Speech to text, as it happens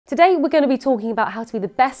Today we're going to be talking about how to be the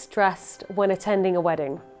best dressed when attending a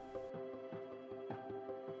wedding.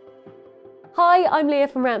 Hi, I'm Leah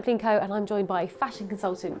from Rampley & Co and I'm joined by fashion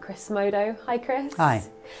consultant Chris Modoo. Hi Chris. Hi.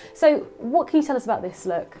 So what can you tell us about this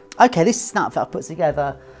look? Okay, this is an outfit I've put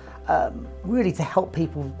together really to help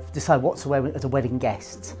people decide what to wear as a wedding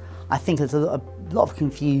guest. I think there's a lot of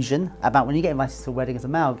confusion about when you get invited to a wedding as a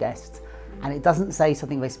male guest and it doesn't say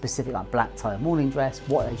something very specific like black tie or morning dress,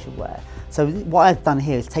 what they should wear. So what I've done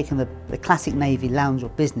here is taken the classic navy lounge or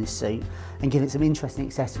business suit and given it some interesting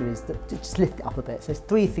accessories that just lift it up a bit. So there's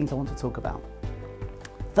three things I want to talk about.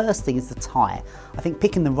 First thing is the tie. I think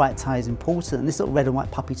picking the right tie is important, and this little red and white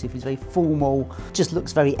puppy tooth is very formal, just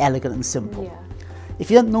looks very elegant and simple. Yeah. If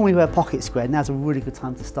you don't normally wear a pocket square, now's a really good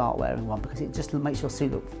time to start wearing one because it just makes your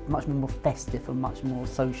suit look much more festive and much more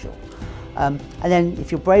social. And then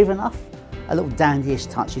if you're brave enough, a little dandyish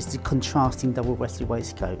touch is the contrasting double-breasted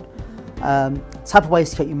waistcoat. Type of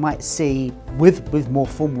waistcoat you might see with more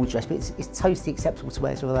formal dress, but it's totally acceptable to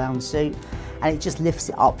wear as a lounge suit, and it just lifts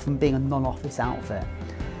it up from being a non-office outfit.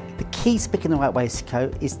 The key to picking the right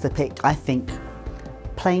waistcoat is to pick, I think,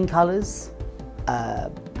 plain colours,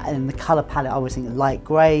 and the colour palette I always think light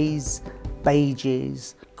greys,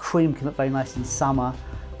 beiges, cream can look very nice in summer,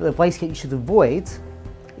 but the waistcoat you should avoid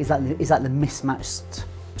is like the mismatched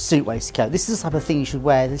suit waistcoat. This is the type of thing you should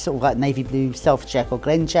wear, this sort of like navy blue self-check or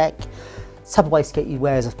Glen check. It's the type of waistcoat you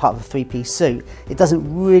wear as a part of a three-piece suit. It doesn't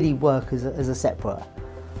really work as a separate.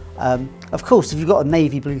 Of course, if you've got a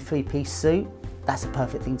navy blue three-piece suit, that's a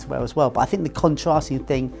perfect thing to wear as well. But I think the contrasting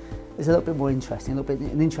thing is a little bit more interesting,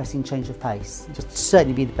 an interesting change of pace. Just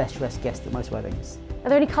certainly be the best dressed guest at most weddings. Are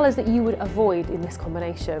there any colours that you would avoid in this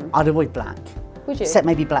combination? I'd avoid black. Would you? Except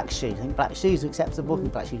maybe black shoes. I think black shoes are acceptable. I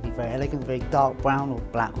think black shoes would be very elegant, very dark brown or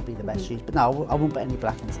black would be the best shoes. But no, I wouldn't put any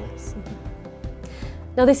black into this.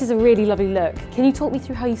 Now this is a really lovely look. Can you talk me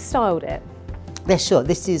through how you styled it? Yeah, sure.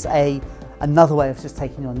 This is another way of just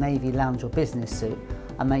taking your navy lounge or business suit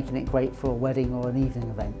and making it great for a wedding or an evening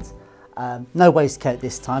event. No waistcoat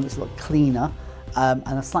this time, it's a lot cleaner,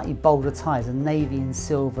 and a slightly bolder tie. It's a navy and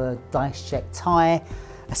silver dice check tie,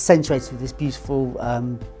 accentuated with this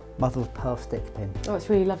beautiful mother of pearl stick pin. Oh, it's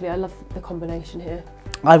really lovely. I love the combination here.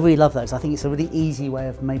 I really love those. I think it's a really easy way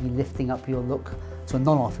of maybe lifting up your look to a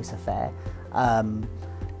non-office affair.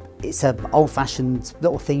 It's an old-fashioned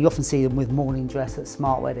little thing. You often see them with morning dress at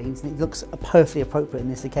smart weddings, and it looks perfectly appropriate in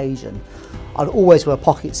this occasion. I'd always wear a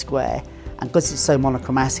pocket square, and because it's so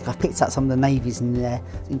monochromatic, I've picked out some of the navies in there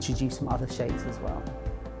to introduce some other shades as well.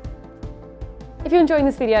 If you're enjoying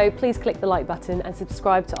this video, please click the like button and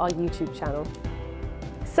subscribe to our YouTube channel.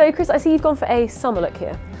 So Chris, I see you've gone for a summer look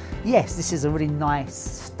here. Yes, this is a really nice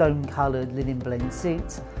stone-coloured linen blend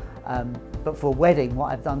suit. But for a wedding,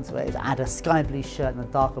 what I've done to it is add a sky blue shirt and a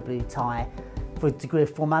darker blue tie for a degree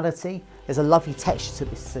of formality. There's a lovely texture to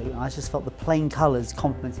this suit, and I just felt the plain colours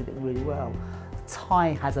complemented it really well. The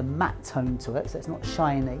tie has a matte tone to it, so it's not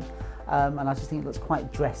shiny, and I just think it looks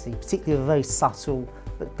quite dressy, particularly with a very subtle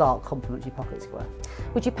but dark complementary pocket square.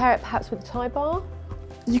 Would you pair it perhaps with a tie bar?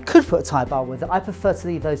 You could put a tie bar with it. I prefer to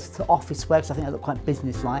leave those to office wear because I think they look quite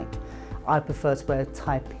business-like. I prefer to wear a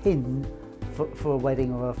tie pin for a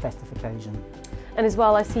wedding or a festive occasion. And as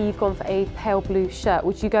well, I see you've gone for a pale blue shirt.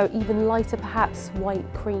 Would you go even lighter, perhaps white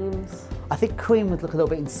creams? I think cream would look a little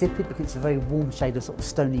bit insipid because it's a very warm shade of sort of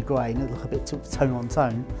stony grey and it'll look a bit tone on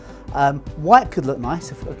tone. White could look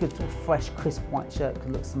nice, a good sort of fresh, crisp white shirt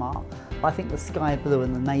could look smart. But I think the sky blue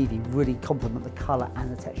and the navy really complement the colour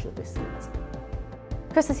and the texture of this suit.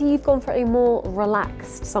 Chris, I see you've gone for a more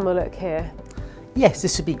relaxed summer look here. Yes,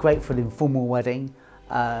 this would be great for an informal wedding.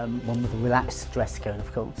 One with a relaxed dress code,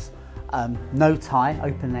 of course. No tie,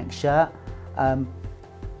 open neck shirt,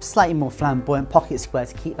 slightly more flamboyant pocket square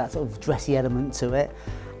to keep that sort of dressy element to it.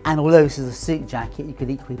 And although this is a suit jacket, you could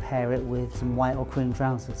equally pair it with some white or cream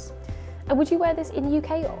trousers. And would you wear this in the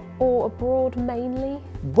UK or abroad mainly?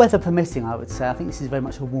 Weather permitting, I would say. I think this is very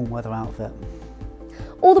much a warm weather outfit.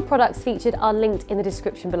 All the products featured are linked in the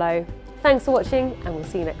description below. Thanks for watching, and we'll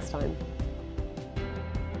see you next time.